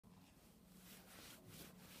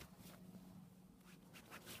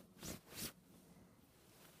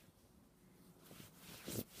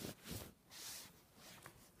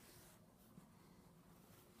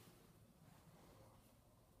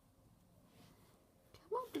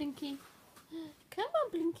Blinky. Come on,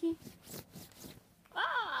 Blinky.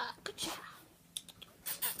 Ah, good job.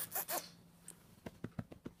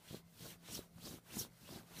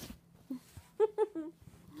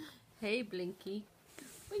 Hey, Blinky.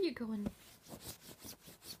 Where you going?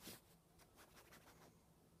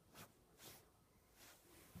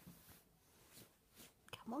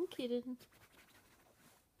 Come on, kitten.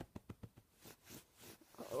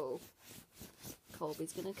 Uh-oh.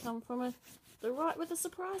 Colby's gonna come from the right with a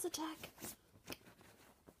surprise attack.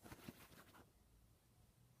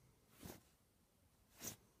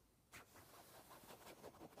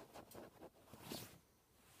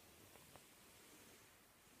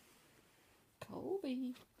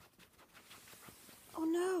 Colby. Oh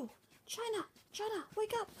no! China! China,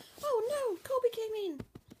 wake up! Oh no! Colby came in!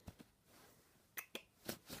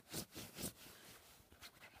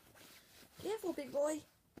 Careful, big boy.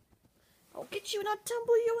 I'll get you and I'll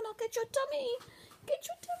tumble you and I'll get your tummy. Get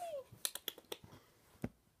your tummy.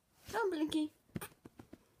 Come, Blinky.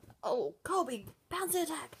 Oh, Colby, bounce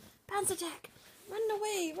attack. Bounce attack. Run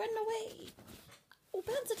away, run away. Oh,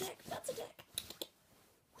 bounce attack, bounce attack.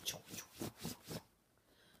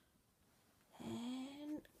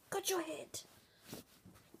 And got your head.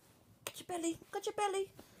 Got your belly, got your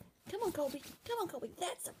belly. Come on, Colby. Come on, Colby.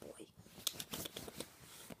 That's a boy.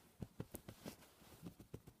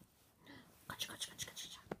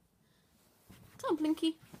 Come on,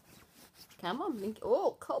 Blinky. Come on, Blinky.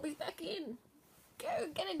 Oh, Colby's back in. Go,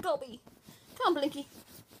 get it, Colby. Come on, Blinky.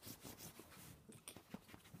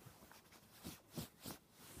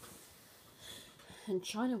 And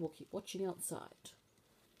China will keep watching outside.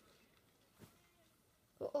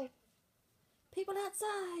 Uh-oh. People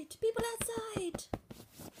outside. People outside.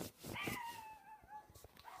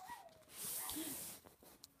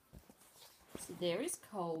 So there is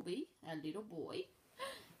Colby, our little boy.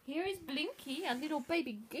 Here is Blinky, our little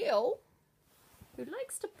baby girl, who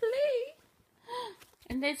likes to play.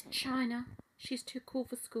 And there's China. She's too cool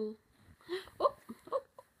for school. Oh, oh.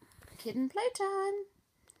 Kitten playtime.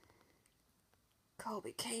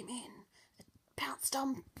 Colby came in and pounced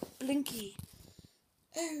on Blinky.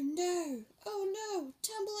 Oh no, oh no,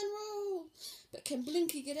 tumble and roll. But can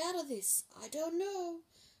Blinky get out of this? I don't know.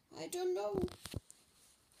 I don't know.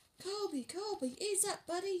 Colby, Colby, ease up,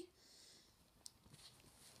 buddy.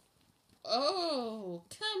 Oh,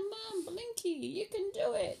 come on, Blinky, you can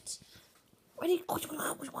do it. Ready? Ha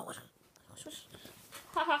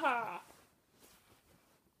ha ha.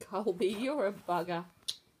 Colby, you're a bugger.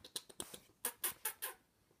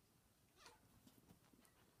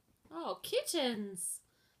 Oh, kittens.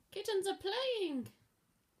 Kittens are playing.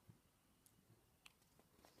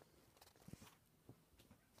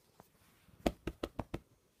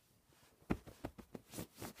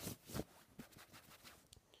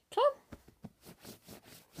 Come.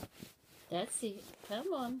 That's it.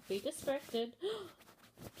 Come on, be distracted.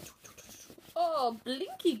 Oh,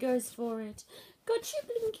 Blinky goes for it. Got you,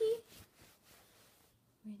 Blinky.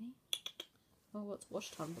 Ready? Oh, it's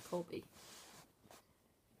wash time for Colby.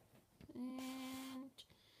 And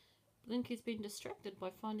Blinky's been distracted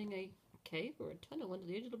by finding a cave or a tunnel under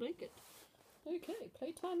the edge of the blanket. Okay,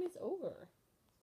 playtime is over.